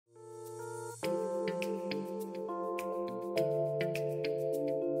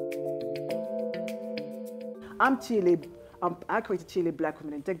I'm TLA, I created TLA Black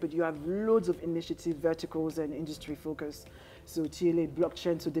Women in Tech, but you have loads of initiative verticals and industry focus. So TLA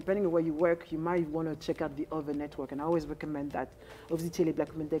blockchain, so depending on where you work, you might want to check out the other network. And I always recommend that. Obviously, TLA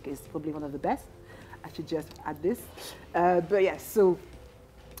Black Women in Tech is probably one of the best. I should just add this. But yes, so,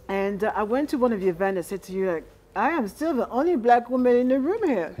 and I went to one of the events. I said to you, like, I am still the only Black woman in the room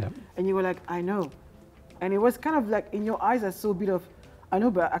here. Yep. And you were like, I know. And it was kind of like, in your eyes, I saw a bit of, I know,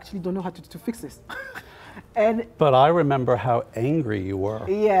 but I actually don't know how to fix this. But I remember how angry you were.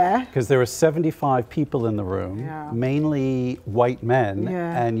 Yeah. Because there were 75 people in the room, mainly white men,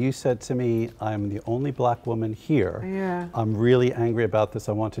 and you said to me, I'm the only Black woman here. Yeah. I'm really angry about this.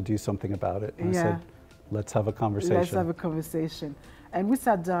 I want to do something about it. And I said, let's have a conversation. Let's have a conversation. And we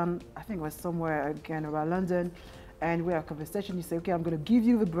sat down, I think it was somewhere again around London, and we had a conversation. You say, okay, I'm going to give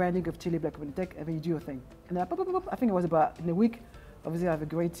you the branding of TLA Black Women in Tech, and then you do your thing. And then, I think it was about in a week. Obviously, I have a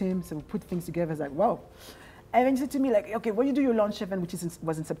great team, so we put things together. It's like, wow. And then you said to me, like, okay, when you do your launch event, which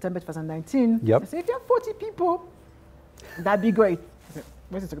was in September 2019, I said, if you have 40 people, that'd be great. I said,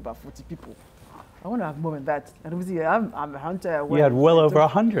 where's it talk about 40 people? I want to have more than that. And obviously, I'm a hunter. You had well over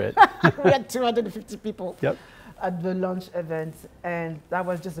 100. We had 250 people at the launch event, and that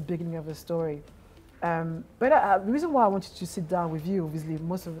was just the beginning of the story. But the reason why I wanted to sit down with you, obviously,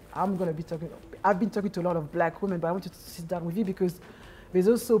 I've been talking to a lot of Black women, but I wanted to sit down with you because there's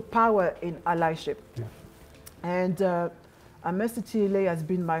also power in allyship. Yeah. And Mr. TLA has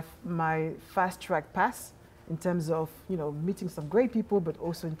been my fast-track pass in terms of, meeting some great people, but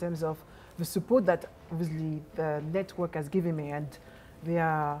also in terms of the support that obviously the network has given me. And there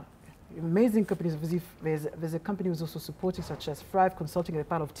are amazing companies. There's a company who's also supporting, such as Thrive Consulting, a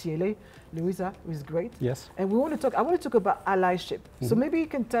part of TLA, Louisa, who is great. Yes. And I want to talk about allyship. So maybe you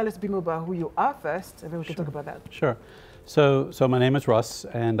can tell us a bit more about who you are first, and then we can talk about that. Sure. So my name is Russ,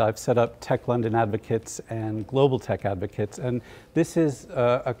 and I've set up Tech London Advocates and Global Tech Advocates. And this is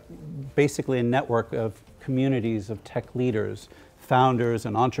basically a network of communities of tech leaders, founders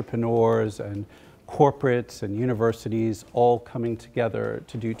and entrepreneurs and corporates and universities all coming together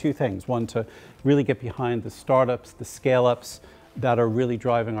to do two things. One, to really get behind the startups, the scale-ups that are really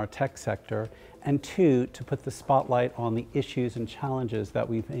driving our tech sector. And two, to put the spotlight on the issues and challenges that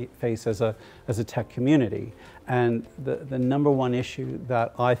we face as a tech community. And the number one issue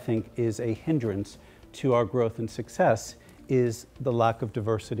that I think is a hindrance to our growth and success is the lack of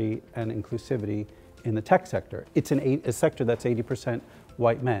diversity and inclusivity in the tech sector. It's a sector that's 80%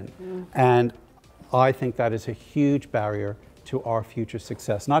 white men. And I think that is a huge barrier to our future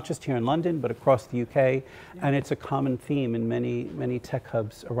success, not just here in London, but across the UK. And it's a common theme in many tech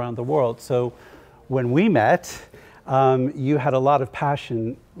hubs around the world. So when we met, you had a lot of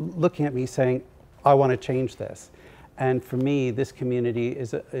passion looking at me saying, I want to change this. And for me, this community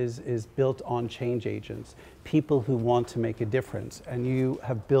is built on change agents, people who want to make a difference. And you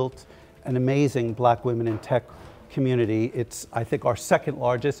have built an amazing Black Women in Tech community. It's, I think, our second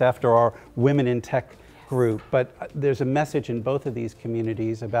largest after our Women in Tech group. But there's a message in both of these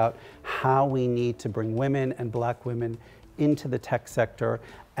communities about how we need to bring women and Black women into the tech sector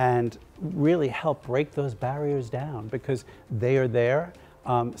and really help break those barriers down, because they are there.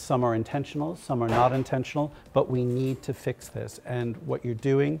 Some are intentional, some are not intentional, but we need to fix this. And what you're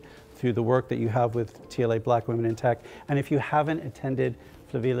doing through the work that you have with TLA Black Women in Tech, and if you haven't attended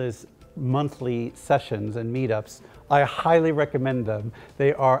Flavilla's monthly sessions and meetups, I highly recommend them.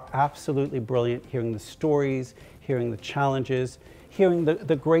 They are absolutely brilliant, hearing the stories, hearing the challenges, hearing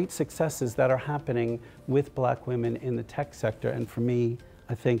the great successes that are happening with Black women in the tech sector. And for me,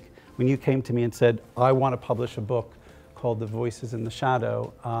 I think when you came to me and said, I want to publish a book called The Voices in the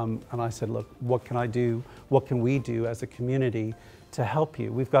Shadow, and I said, look, what can I do? What can we do as a community to help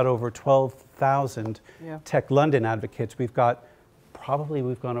you? We've got over 12,000 Tech London advocates. We've gone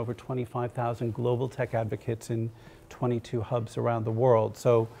over 25,000 global tech advocates in 22 hubs around the world.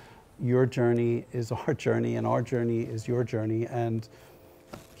 So your journey is our journey, and our journey is your journey, and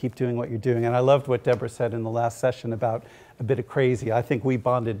keep doing what you're doing. And I loved what Deborah said in the last session about a bit of crazy. I think we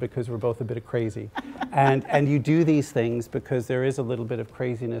bonded because we're both a bit of crazy. and you do these things because there is a little bit of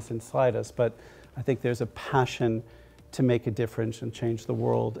craziness inside us, but I think there's a passion to make a difference and change the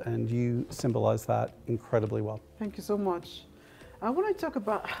world, and you symbolize that incredibly well. Thank you so much. I want to talk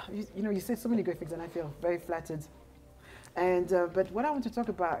about, you said so many great things, and I feel very flattered. And but what I want to talk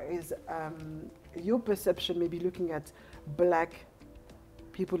about is your perception, maybe looking at Black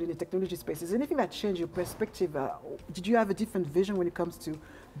people in the technology space. Is anything that changed your perspective? Did you have a different vision when it comes to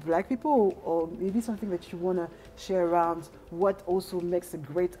Black people, or maybe something that you want to share around what also makes a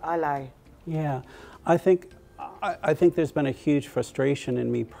great ally? Yeah, I think there's been a huge frustration in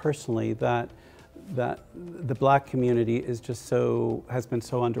me personally that that the black community is just has been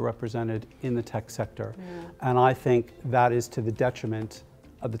so underrepresented in the tech sector. And I think that is to the detriment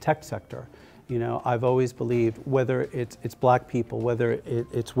of the tech sector. You know, I've always believed, whether it's black people, whether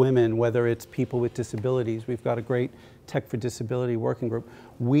it's women, whether it's people with disabilities, we've got a great Tech for Disability working group.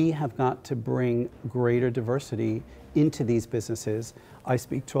 We have got to bring greater diversity into these businesses. I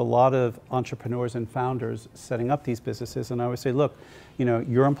speak to a lot of entrepreneurs and founders setting up these businesses, and I always say, look, you know,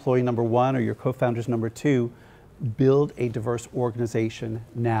 your employee number one or your co-founders number two, build a diverse organization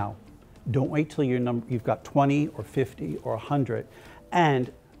now. Don't wait till you've got 20 or 50 or 100,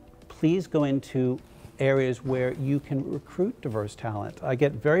 and please go into areas where you can recruit diverse talent. I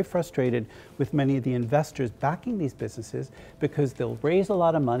get very frustrated with many of the investors backing these businesses because they'll raise a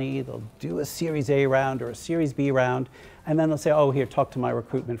lot of money, they'll do a Series A round or a Series B round, and then they'll say, oh, here, talk to my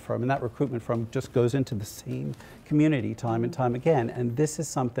recruitment firm. And that recruitment firm just goes into the same community time and time again. And this is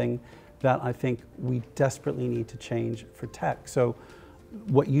something that I think we desperately need to change for tech. So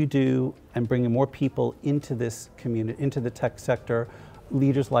what you do and bringing more people into this community, into the tech sector,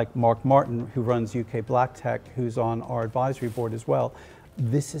 leaders like Mark Martin, who runs UK Black Tech, who's on our advisory board as well,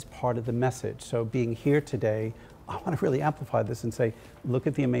 this is part of the message. So being here today, I want to really amplify this and say, look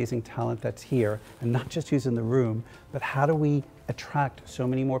at the amazing talent that's here, and not just who's in the room, but how do we attract so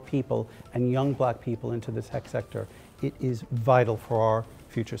many more people and young black people into the tech sector? It is vital for our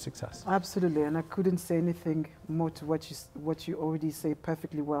future success. Absolutely, and I couldn't say anything more to what you already say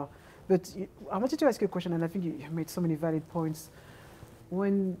perfectly well. But I wanted to ask you a question, and I think you made so many valid points.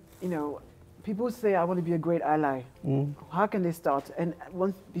 When, you know, people say, I want to be a great ally, how can they start? And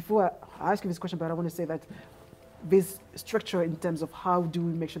before I ask you this question, but I want to say that this structure in terms of how do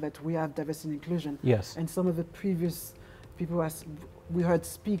we make sure that we have diversity and inclusion. Yes. And some of the previous people as we heard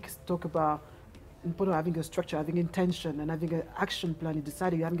speak talk about important having a structure, having intention, and having an action plan,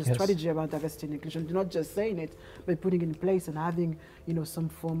 deciding, having a strategy around diversity and inclusion. Not just saying it, but putting it in place and having, you know, some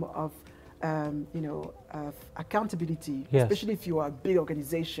form of accountability, especially if you are a big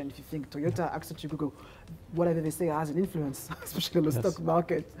organization. If you think Toyota, Accenture, Google, whatever they say has an influence, especially on the stock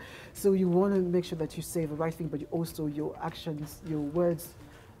market. So you want to make sure that you say the right thing, but also your actions, your words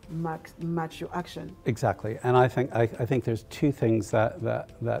match your action. Exactly, and I think there's two things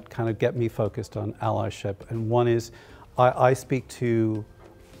that kind of get me focused on allyship, and one is I speak to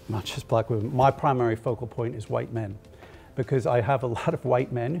not just black women. My primary focal point is white men, because I have a lot of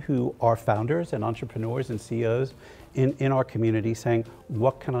white men who are founders and entrepreneurs and CEOs in our community saying,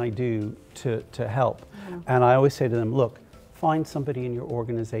 what can I do to help? And I always say to them, look, find somebody in your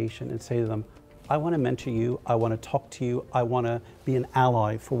organization and say to them, I want to mentor you, I want to talk to you, I want to be an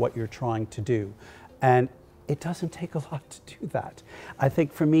ally for what you're trying to do. And it doesn't take a lot to do that. I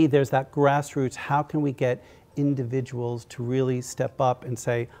think for me, there's that grassroots, how can we get individuals to really step up and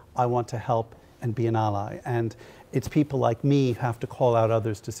say, I want to help and be an ally? And it's people like me who have to call out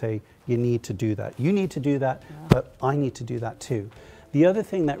others to say, you need to do that. You need to do that, but I need to do that too. The other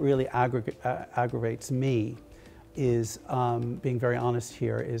thing that really aggravates me is, being very honest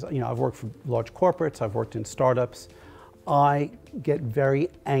here, is, you know, I've worked for large corporates, I've worked in startups. I get very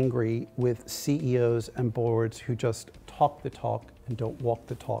angry with CEOs and boards who just talk the talk and don't walk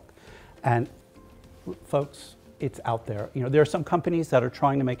the talk. And folks, it's out there. You know, there are some companies that are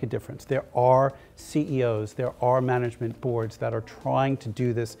trying to make a difference. There are CEOs, there are management boards that are trying to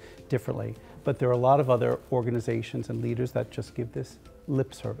do this differently. But there are a lot of other organizations and leaders that just give this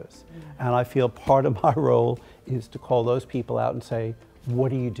lip service. And I feel part of my role is to call those people out and say,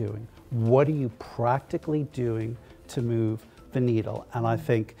 what are you doing? What are you practically doing to move the needle? And I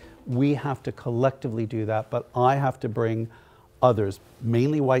think we have to collectively do that, but I have to bring others,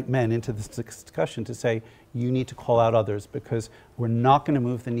 mainly white men, into this discussion to say, you need to call out others, because we're not going to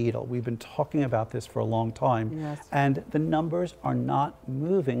move the needle. We've been talking about this for a long time, and the numbers are not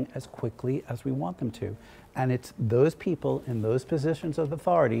moving as quickly as we want them to. And it's those people in those positions of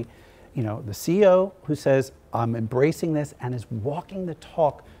authority, you know, the CEO who says, I'm embracing this and is walking the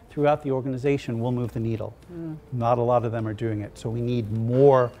talk throughout the organization will move the needle. Not a lot of them are doing it, so we need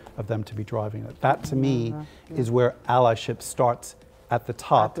more of them to be driving it. That, to me, is where allyship starts at the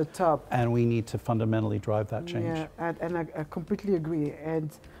top. At the top. And we need to fundamentally drive that change. Yeah, and I completely agree. And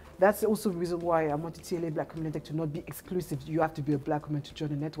that's also the reason why I wanted TLA Black Women Tech to not be exclusive. You have to be a black woman to join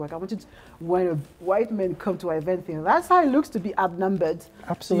the network. I wanted, when a white men come to our event, that's how it looks to be outnumbered.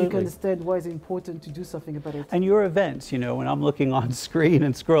 Absolutely. So you can understand why it's important to do something about it. And your events, you know, when I'm looking on screen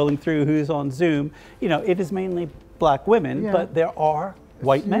and scrolling through who's on Zoom, you know, it is mainly black women, but there are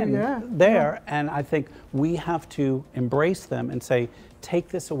white men there. And I think we have to embrace them and say, take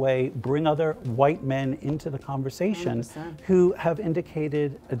this away, bring other white men into the conversation 100%. Who have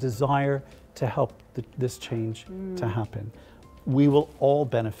indicated a desire to help this change to happen. We will all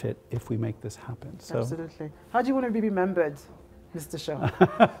benefit if we make this happen. So, absolutely. How do you want to be remembered, Mr. Shaw?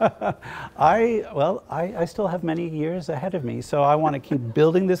 I still have many years ahead of me, so I want to keep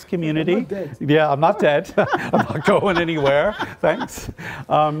building this community. You're not dead. Yeah, I'm not dead. I'm not going anywhere, thanks.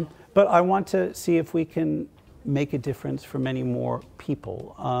 But I want to see if we can make a difference for many more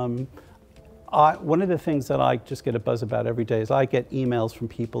people. One of the things that I just get a buzz about every day is I get emails from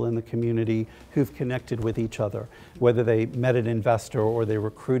people in the community who've connected with each other, whether they met an investor or they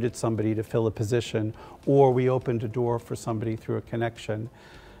recruited somebody to fill a position, or we opened a door for somebody through a connection.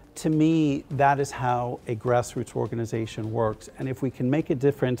 To me, that is how a grassroots organization works. And if we can make a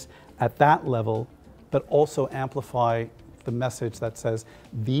difference at that level, but also amplify the message that says,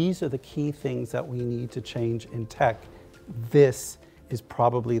 these are the key things that we need to change in tech, this is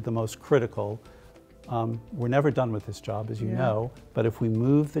probably the most critical. We're never done with this job, as you know, but if we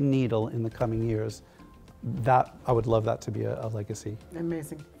move the needle in the coming years, I would love that to be a legacy.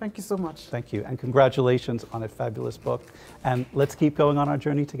 Amazing. Thank you so much. Thank you, and congratulations on a fabulous book. And let's keep going on our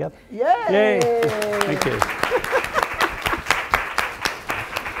journey together. Yay! Yay! Thank you.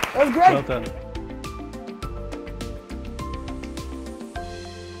 That was great. Well done.